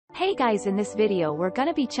Hey guys, in this video we're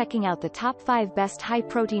gonna be checking out the top 5 best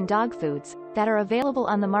high-protein dog foods that are available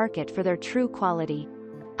on the market for their true quality.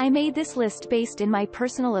 I made this list based in my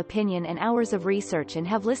personal opinion and hours of research and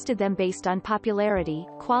have listed them based on popularity,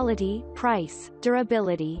 quality, price,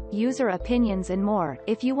 durability, user opinions and more.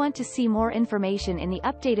 If you want to see more information in the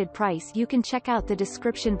updated price, you can check out the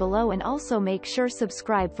description below and also make sure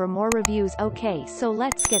subscribe for more reviews. Okay, so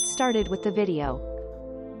let's get started with the video.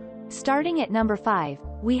 Starting at number 5,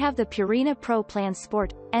 we have the Purina Pro Plan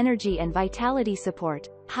Sport, Energy and Vitality Support,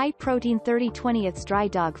 High Protein 30/20 Dry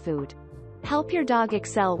Dog Food. Help your dog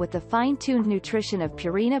excel with the fine-tuned nutrition of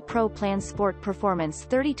Purina Pro Plan Sport Performance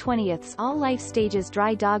 30/20 All Life Stages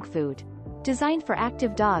Dry Dog Food. Designed for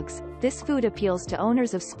active dogs, this food appeals to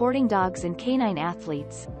owners of sporting dogs and canine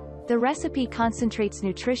athletes. The recipe concentrates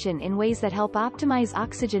nutrition in ways that help optimize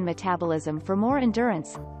oxygen metabolism for more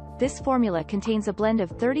endurance. This formula contains a blend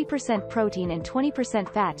of 30% protein and 20%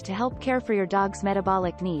 fat to help care for your dog's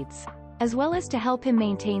metabolic needs, as well as to help him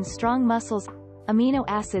maintain strong muscles. Amino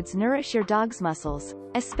acids nourish your dog's muscles,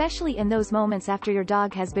 especially in those moments after your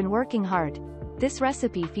dog has been working hard. This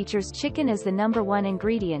recipe features chicken as the #1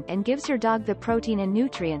 ingredient and gives your dog the protein and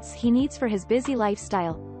nutrients he needs for his busy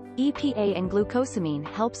lifestyle. EPA and glucosamine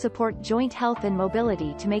help support joint health and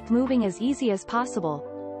mobility to make moving as easy as possible.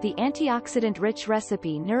 The antioxidant-rich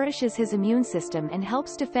recipe nourishes his immune system and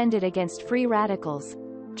helps defend it against free radicals.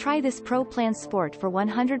 Try this Pro Plan Sport for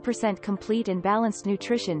 100% complete and balanced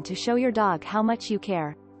nutrition to show your dog how much you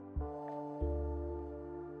care.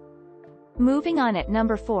 Moving on, at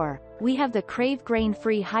number 4, we have the CRAVE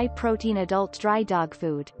Grain-Free High-Protein Adult Dry Dog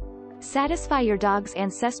Food. Satisfy your dog's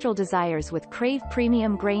ancestral desires with CRAVE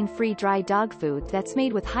Premium Grain-Free Dry Dog Food that's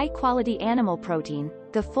made with high-quality animal protein,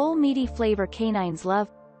 the full meaty flavor canines love.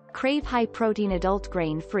 CRAVE High Protein Adult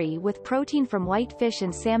Grain-Free with protein from white fish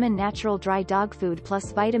and salmon natural dry dog food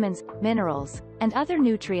plus vitamins, minerals, and other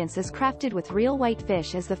nutrients is crafted with real white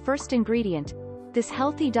fish as the first ingredient. This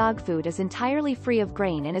healthy dog food is entirely free of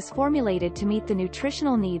grain and is formulated to meet the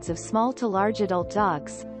nutritional needs of small to large adult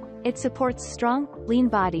dogs. It supports strong, lean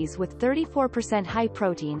bodies with 34% high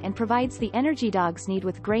protein and provides the energy dogs need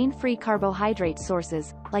with grain-free carbohydrate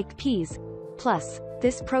sources, like peas. Plus,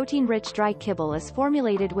 this protein-rich dry kibble is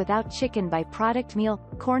formulated without chicken by-product meal,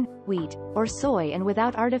 corn, wheat, or soy and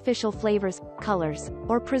without artificial flavors, colors,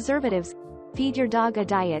 or preservatives. Feed your dog a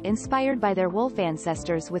diet inspired by their wolf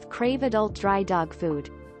ancestors with CRAVE Adult Dry Dog Food.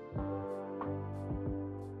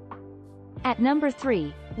 At number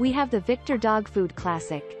 3, we have the Victor Dog Food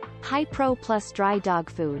Classic, High Pro Plus Dry Dog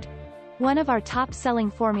Food. One of our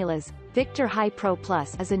top-selling formulas, Victor High Pro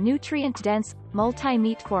Plus, is a nutrient-dense,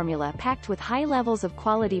 multi-meat formula packed with high levels of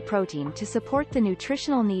quality protein to support the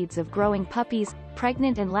nutritional needs of growing puppies,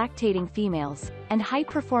 pregnant and lactating females, and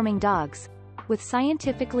high-performing dogs. With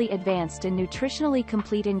scientifically advanced and nutritionally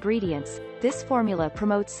complete ingredients, this formula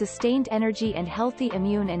promotes sustained energy and healthy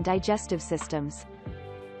immune and digestive systems.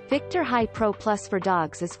 Victor High Pro Plus for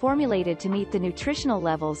dogs is formulated to meet the nutritional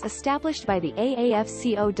levels established by the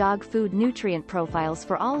AAFCO dog food nutrient profiles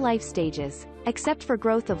for all life stages, except for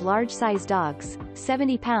growth of large-size dogs,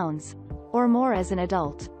 70 pounds or more as an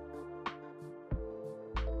adult.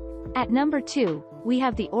 At number 2, we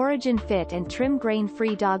have the ORIJEN Fit and Trim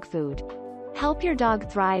Grain-Free Dog Food. Help your dog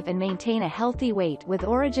thrive and maintain a healthy weight with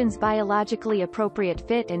ORIJEN's biologically appropriate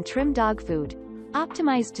fit and trim dog food,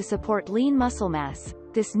 optimized to support lean muscle mass.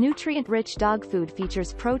 This nutrient-rich dog food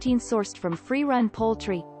features protein sourced from free-run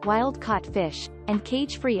poultry, wild-caught fish, and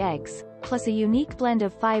cage-free eggs, plus a unique blend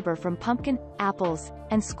of fiber from pumpkin, apples,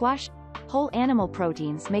 and squash. Whole animal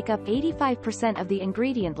proteins make up 85% of the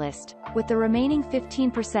ingredient list, with the remaining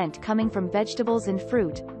 15% coming from vegetables and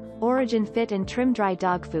fruit. ORIJEN Fit and Trim Dry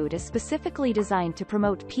Dog Food is specifically designed to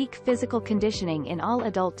promote peak physical conditioning in all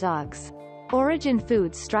adult dogs. ORIJEN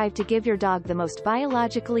foods strive to give your dog the most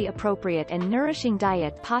biologically appropriate and nourishing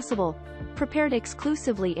diet possible. Prepared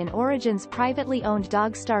exclusively in ORIJEN's privately owned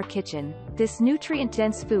Dogstar kitchen, this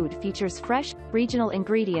nutrient-dense food features fresh, regional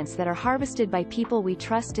ingredients that are harvested by people we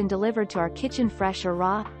trust and delivered to our kitchen fresh or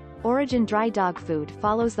raw. ORIJEN Dry Dog Food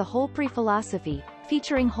follows the whole-prix philosophy,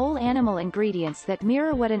 featuring whole animal ingredients that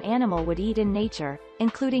mirror what an animal would eat in nature,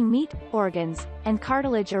 including meat, organs, and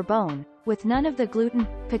cartilage or bone, with none of the gluten,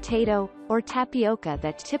 potato, or tapioca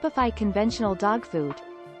that typify conventional dog food.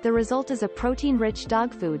 The result is a protein-rich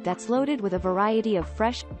dog food that's loaded with a variety of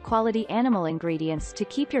fresh, quality animal ingredients to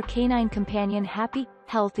keep your canine companion happy,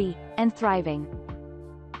 healthy, and thriving.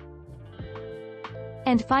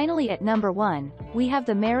 And finally, at number 1, we have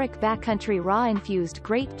the Merrick Backcountry Raw Infused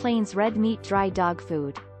Great Plains Red Meat Dry Dog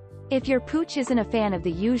Food. If your pooch isn't a fan of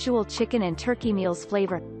the usual chicken and turkey meals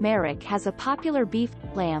flavor, Merrick has a popular beef,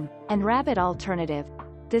 lamb, and rabbit alternative.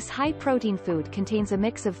 This high-protein food contains a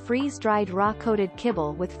mix of freeze-dried raw-coated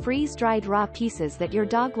kibble with freeze-dried raw pieces that your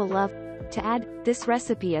dog will love. To add, this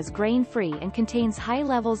recipe is grain-free and contains high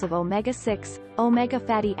levels of omega-6, omega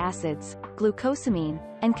fatty acids, glucosamine,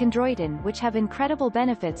 and chondroitin, which have incredible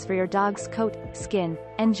benefits for your dog's coat, skin,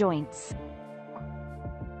 and joints.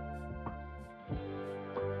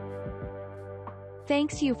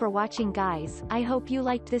 Thanks you for watching, guys. I hope you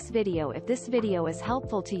liked this video. If this video is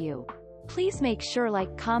helpful to you, please make sure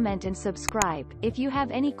like, comment and subscribe. If you have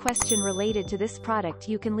any question related to this product,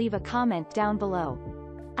 you can leave a comment down below.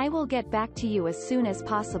 I will get back to you as soon as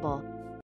possible.